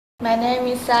My name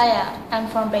is Saya. I'm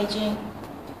from Beijing.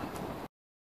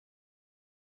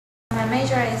 My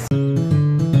major is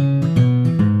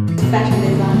fashion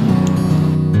design.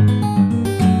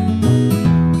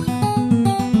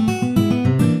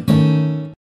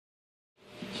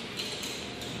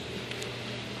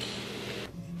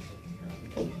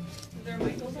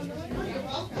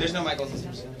 There's no Michaels.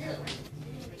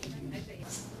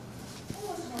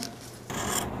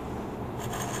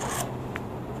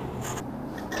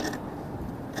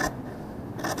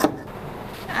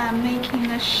 I'm making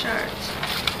a shirt.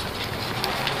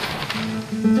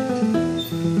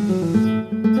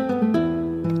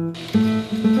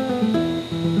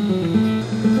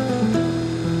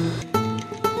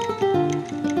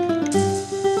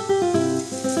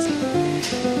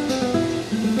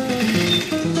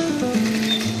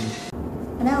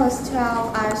 When I was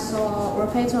 12, I saw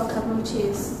Roberto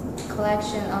Capucci's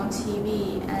collection on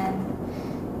TV,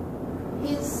 and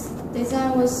his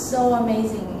design was so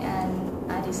amazing, and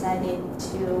I decided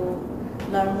to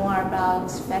learn more about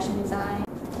fashion design.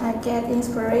 I get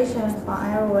inspiration from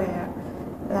everywhere,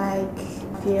 like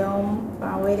film,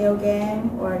 from video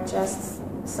game, or just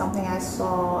something I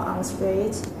saw on the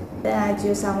street. Then I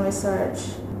do some research.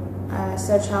 I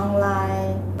search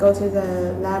online, go to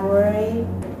the library,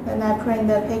 and I print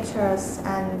the pictures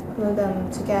and put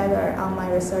them together on my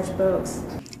research books.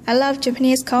 I love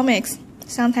Japanese comics.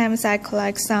 Sometimes I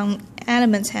collect some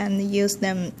elements and use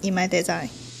them in my design.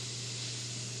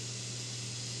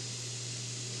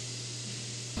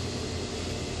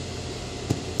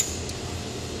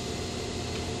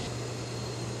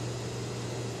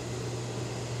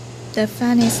 The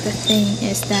funniest thing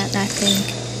is that I think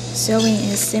sewing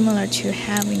is similar to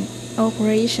having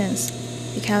operations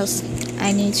because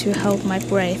I need to hold my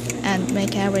breath and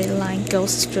make every line go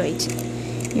straight.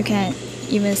 You can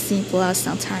even see blood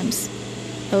sometimes.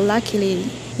 But luckily,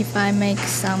 if I make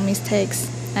some mistakes,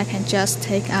 I can just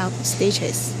take out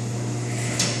stitches.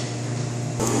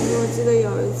 我记得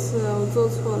有一次我做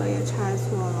错了，也拆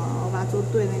错了，我把做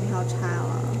对那条拆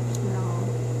了，然后。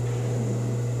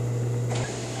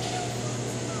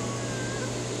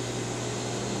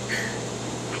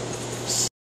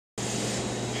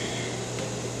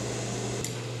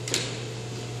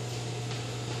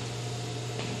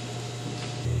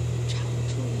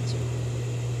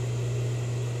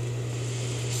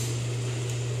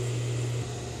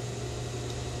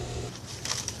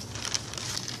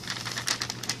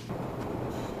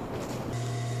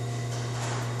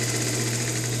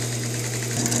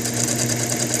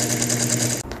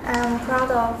I'm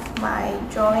proud of my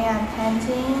drawing and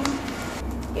painting.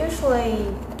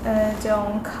 Usually,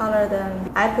 don't color them.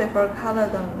 I prefer color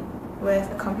them with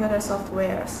computer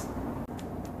softwares.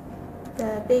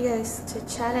 The biggest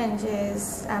challenge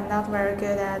is I'm not very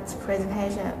good at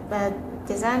presentation, but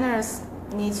designers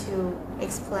need to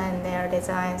explain their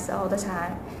designs all the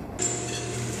time.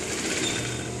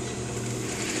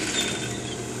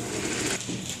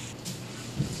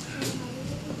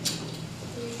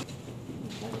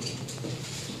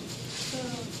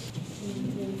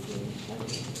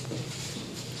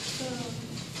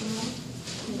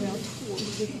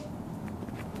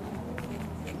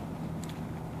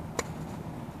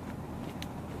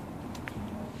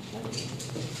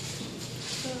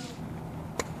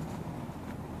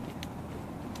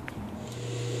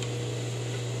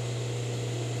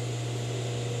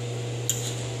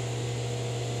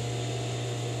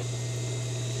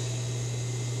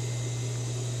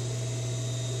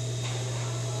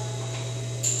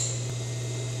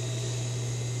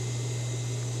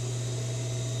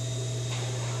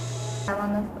 I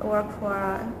want to work for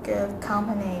a good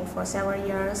company for several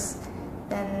years.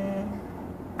 Then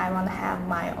I want to have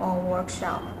my own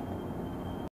workshop.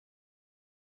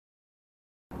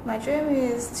 My dream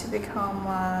is to become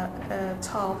a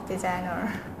top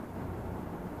designer.